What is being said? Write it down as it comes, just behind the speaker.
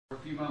A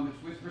few moments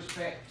with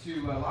respect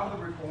to a lot of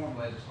the reform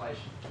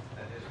legislation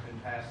that has been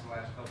passed in the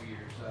last couple of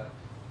years.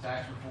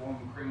 Tax reform,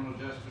 criminal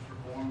justice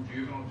reform,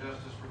 juvenile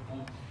justice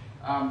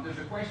reform. There's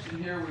a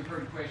question here, we've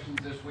heard questions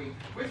this week.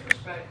 With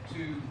respect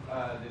to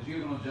the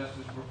juvenile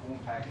justice reform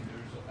package,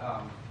 there's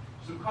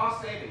some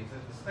cost savings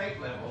at the state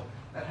level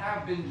that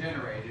have been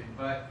generated,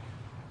 but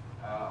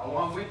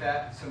along with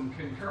that, some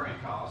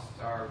concurrent costs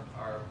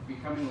are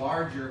becoming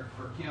larger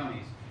for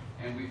counties.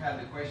 And we've had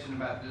the question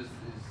about is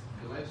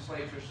the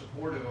legislature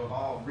supportive of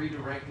all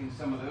redirecting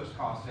some of those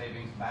cost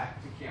savings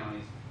back to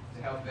counties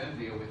to help them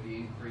deal with the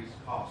increased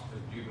cost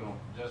of juvenile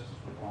justice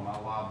reform.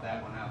 I'll lob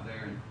that one out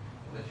there and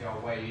let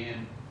y'all weigh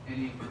in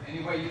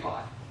any way you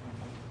like.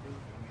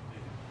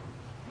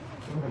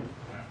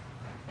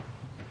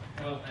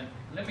 Well, and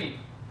let me,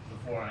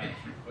 before I answer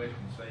your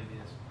question, say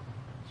this.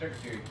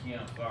 Secretary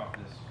Kemp's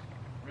office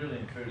really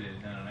and truly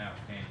has done an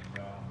outstanding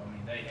job. I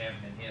mean, they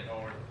have been hit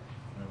hard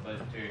from a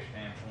budgetary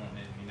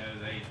standpoint. As you know,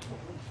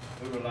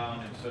 we rely on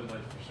them so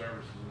much for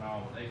services and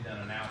all, but they've done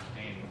an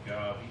outstanding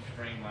job. He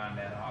streamlined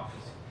that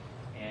office.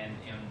 And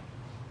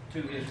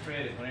to his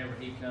credit, whenever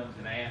he comes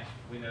and asks,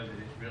 we know that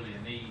it's really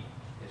a need.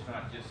 It's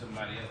not just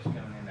somebody else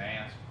coming in to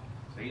ask.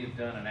 So he has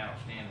done an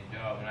outstanding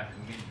job, and I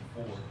commend you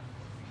for it.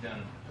 He's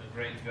done a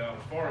great job.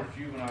 As far as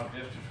juvenile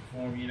justice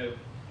reform, you know,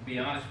 to be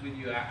honest with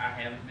you, I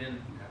haven't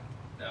been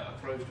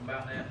approached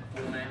about that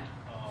before now.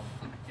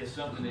 It's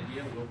something that,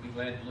 yeah, we'll be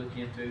glad to look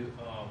into.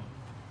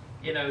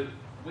 You know,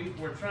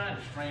 we're trying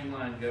to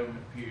streamline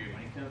government, period.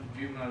 When it comes to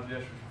juvenile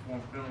justice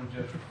reform, criminal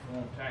justice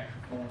reform, tax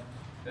reform,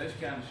 those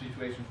kind of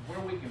situations, where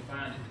we can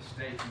find that the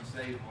state can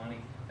save money,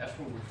 that's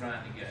where we're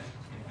trying to go.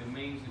 And if it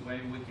means that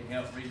maybe we can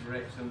help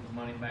redirect some of the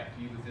money back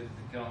to you because of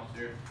the cost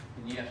there,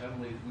 then yes, I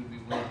believe we'd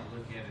be willing to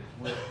look at it as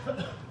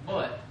well.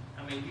 But,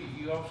 I mean,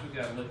 you also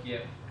got to look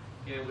at,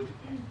 with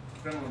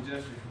criminal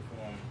justice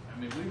reform, I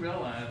mean, we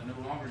realize no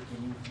longer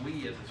can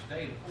we as a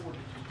state afford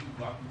to just keep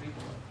locking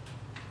people up.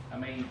 I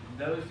mean,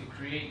 those that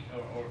create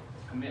or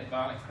commit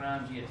violent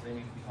crimes, yes, they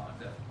need to be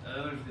locked up.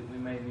 Others that we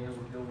may be able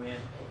to go in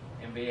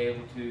and be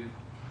able to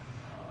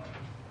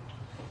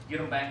get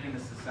them back into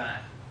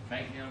society,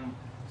 make them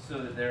so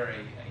that they're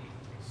a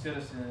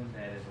citizen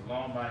that is a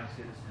law-abiding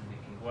citizen that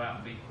can go out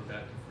and be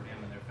productive for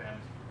them and their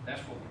families.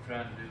 That's what we're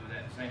trying to do with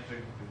that. Same thing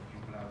with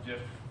juvenile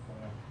justice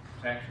reform,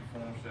 tax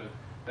reform. So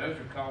those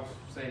are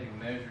cost-saving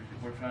measures that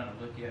we're trying to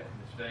look at from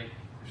the state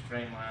to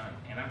streamline.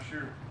 And I'm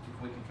sure if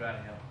we can try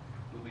to help,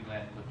 we'll be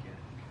glad to look at it.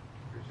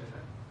 Appreciate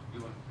that.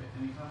 You want to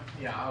any time?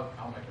 Yeah,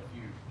 I'll make a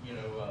few. You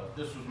know,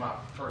 this was my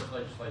first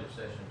legislative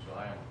session, so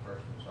I am a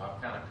freshman. So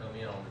I've kind of come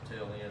in on the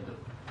tail end of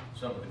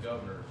some of the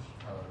governor's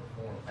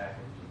reform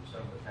packages and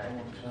some of the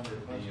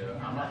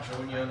packages. I'm not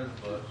throwing you under the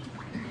bus.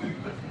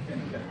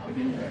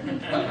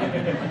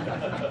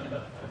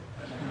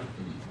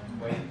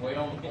 Wait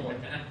on the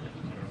point.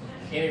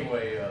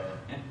 Anyway,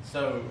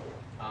 so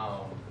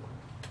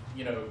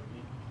you know,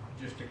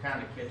 just to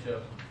kind of catch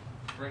up,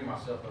 bring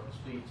myself up to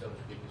speed, so to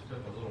speak, this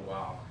took a little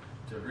while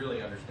to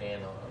really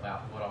understand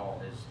about what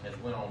all has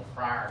went on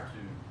prior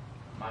to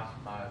my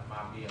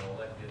being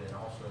elected, and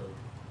also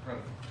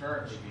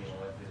currently being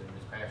elected. In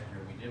this past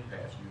year, we did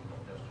pass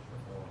juvenile justice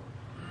reform,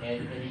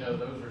 and you know,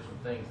 those are some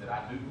things that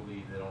I do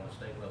believe that on the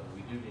state level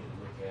we do need to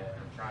look at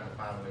and trying to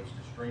find ways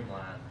to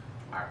streamline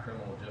our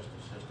criminal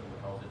justice system,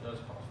 because it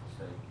does cost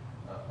the state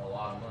a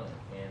lot of money.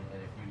 And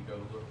if you go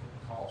look at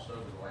the costs over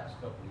the last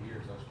couple of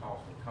years, those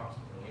costs have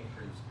constantly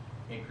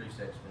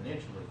increased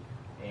exponentially.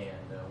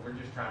 And we're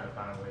just trying to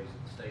find ways at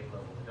the state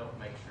level to help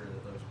make sure that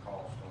those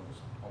costs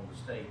on the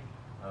state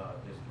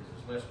is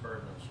as less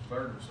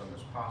burdensome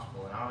as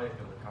possible. And I'll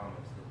echo the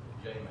comments that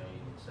Jay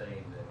made in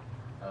saying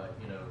that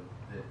you know,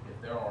 that if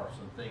there are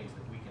some things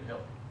that we can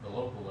help the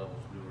local levels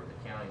do or the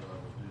county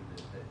levels do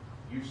that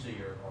you see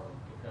are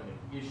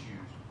becoming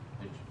issues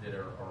that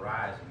are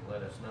arising, let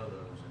us know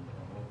those, and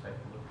we'll take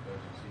a look at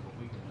those and see what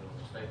we can do on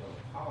the state level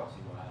policy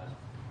wise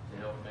to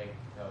help make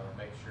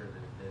sure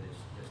that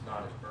it's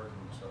not as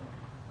burdensome.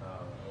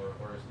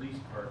 Or as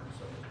least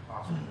burdensome as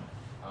possible.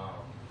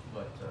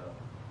 But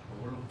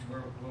we'll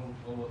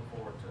look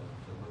forward to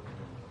looking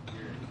at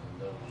hearing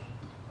those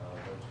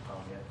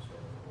comments or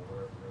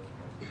whatever those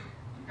may be.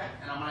 Okay,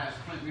 and I'm going to ask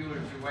Clint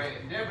Mueller to weigh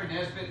in. Deborah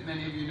Nesbitt,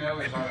 many of you know,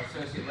 is our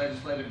Associate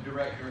Legislative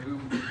Director who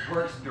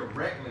works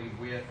directly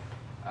with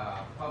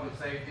public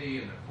safety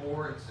and the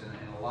courts and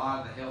a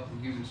lot of the health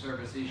and human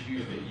service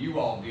issues that you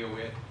all deal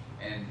with.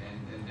 And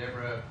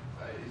Deborah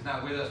is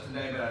not with us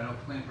today, but I know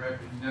Clint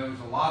knows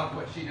a lot of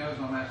what she knows,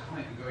 and I'm going to ask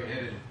Clint to go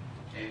ahead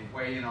and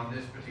weigh in on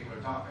this particular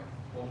topic.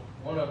 Well,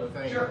 one other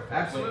thing, sure, before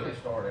absolutely. Clint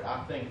started,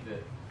 I think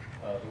that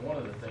one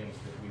of the things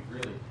that we've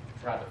really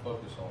tried to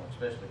focus on,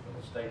 especially from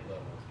the state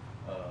level,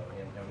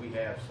 and we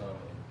have some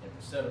in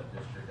the 7th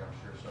district, I'm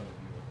sure some of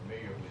you are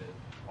familiar with,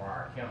 are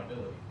our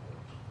accountability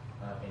courts,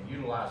 and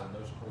utilizing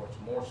those courts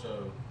more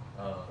so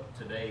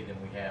today than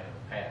we have in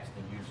the past,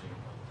 and using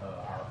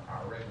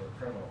our regular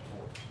criminal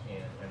courts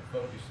and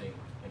focusing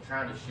and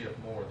trying to shift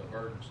more of the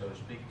burden, so to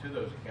speak, to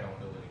those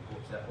accountability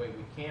courts. That way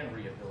we can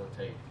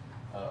rehabilitate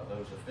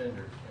those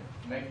offenders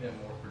make them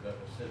more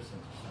productive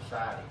citizens of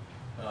society.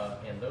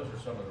 And those are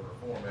some of the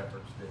reform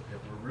efforts that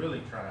we're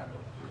really trying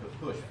to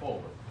push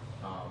forward.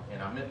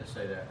 And I meant to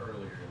say that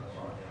earlier, and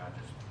I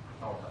just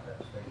thought about that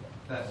statement.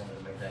 I wanted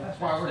to make that. That's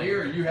why we're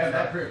here, and you have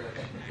that privilege.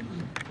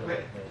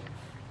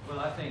 Well,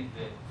 I think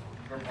that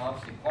we're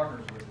obviously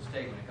partners with the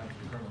state when it comes to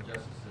the criminal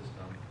justice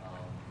system.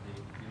 If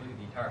you look at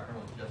the entire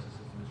criminal justice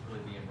system, it's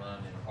really being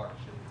run in a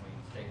partnership between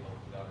state and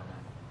local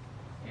government.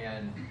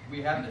 And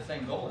we have the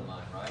same goal in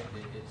mind, right?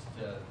 It's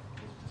to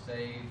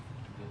save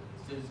the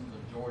citizens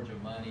of Georgia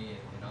money,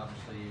 and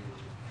obviously,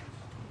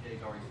 as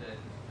Jay's already said,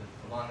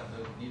 a lot of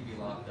those need to be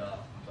locked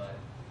up, but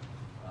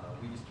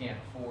we just can't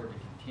afford to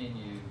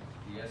continue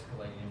the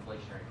escalating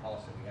inflationary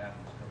costs that we have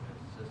in this criminal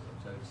justice system.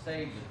 So to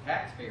save the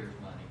taxpayers'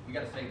 money, we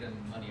got to save them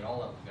money at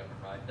all levels of government,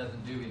 right? It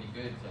doesn't do any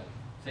good to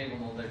save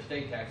them on their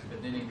state taxes,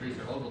 but then increase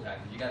their local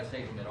taxes. You got to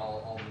save them at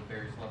all the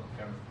various levels of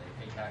government they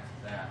pay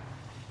taxes at.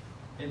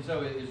 And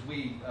so as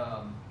we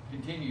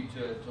continue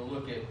to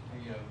look at,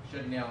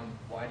 shutting down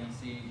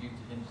YDCs, youth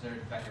detention centers.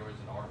 In fact, there was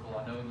an article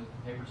I know in the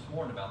paper this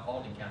morning about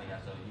Paulding County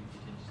has a youth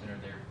detention center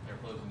they're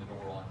closing the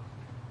door on.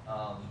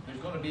 There's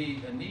going to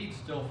be a need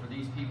still for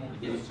these people to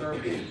get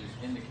services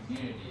in the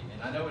community.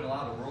 And I know in a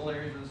lot of the rural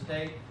areas of the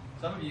state,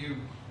 some of you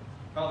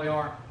probably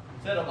aren't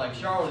set up like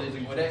Charlotte is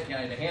in Gwinnett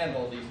County to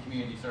handle these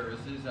community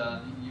services.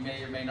 You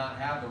may or may not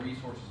have the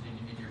resources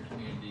in your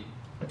community.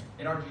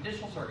 And our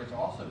judicial circuits are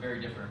also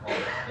very different across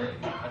the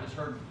state. I just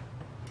heard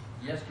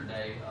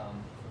yesterday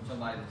from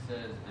somebody that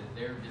says that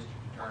their district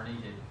attorney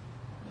had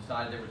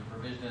decided there was a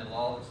provision in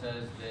law that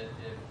says that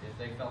if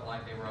they felt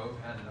like they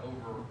had an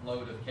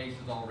overload of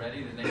cases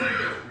already, then they could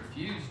just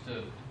refuse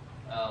to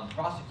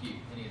prosecute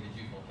any of the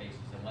juvenile cases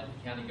and let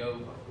the county go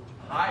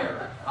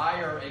hire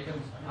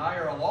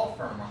a law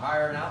firm or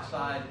hire an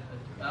outside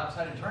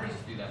attorneys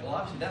to do that. Well,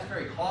 obviously that's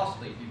very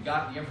costly if you've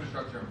got the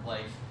infrastructure in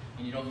place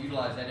and you don't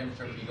utilize that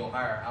infrastructure, you go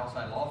hire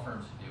outside law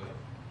firms to do it.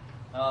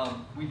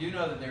 We do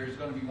know that there's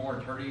going to be more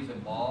attorneys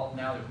involved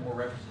now. There's more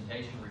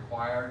representation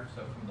required.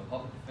 So from the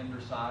public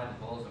defender side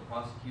as well as the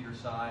prosecutor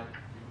side,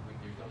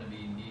 there's going to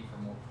be a need for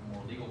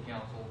more legal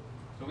counsel.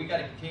 So we got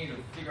to continue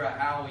to figure out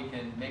how we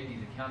can make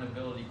these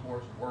accountability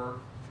courts work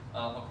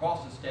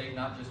across the state,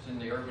 not just in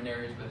the urban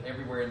areas, but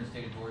everywhere in the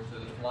state of Georgia, so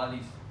that a lot of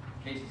these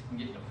cases can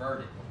get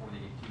diverted before they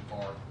get too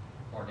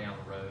far down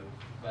the road.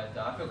 But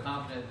I feel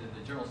confident that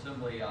the General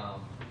Assembly,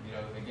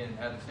 again,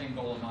 have the same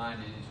goal in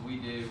mind as we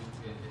do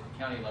at the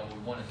county level.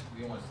 We want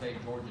to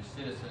save Georgia's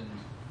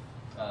citizens,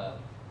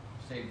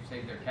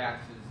 save their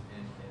taxes,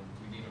 and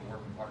we need to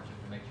work in partnership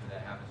to make sure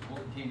that happens.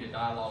 We'll continue to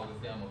dialogue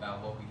with them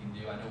about what we can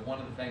do. I know one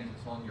of the things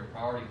that's on your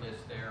priority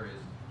list there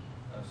is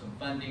some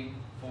funding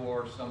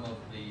for some of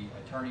the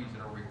attorneys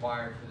that are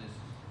required for the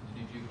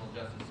new juvenile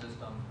justice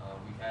system.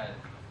 We've had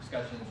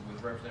discussions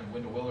with Representative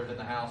Wendell Willard in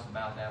the House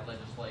about that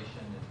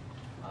legislation, and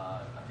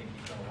I think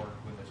he's going to work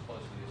with us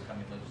closely this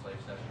coming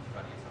legislative session to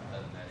try to get something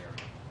done in that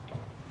area.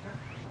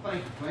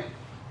 Thank you, Clint.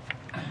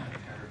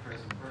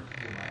 President Burke,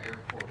 my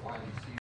airport YDC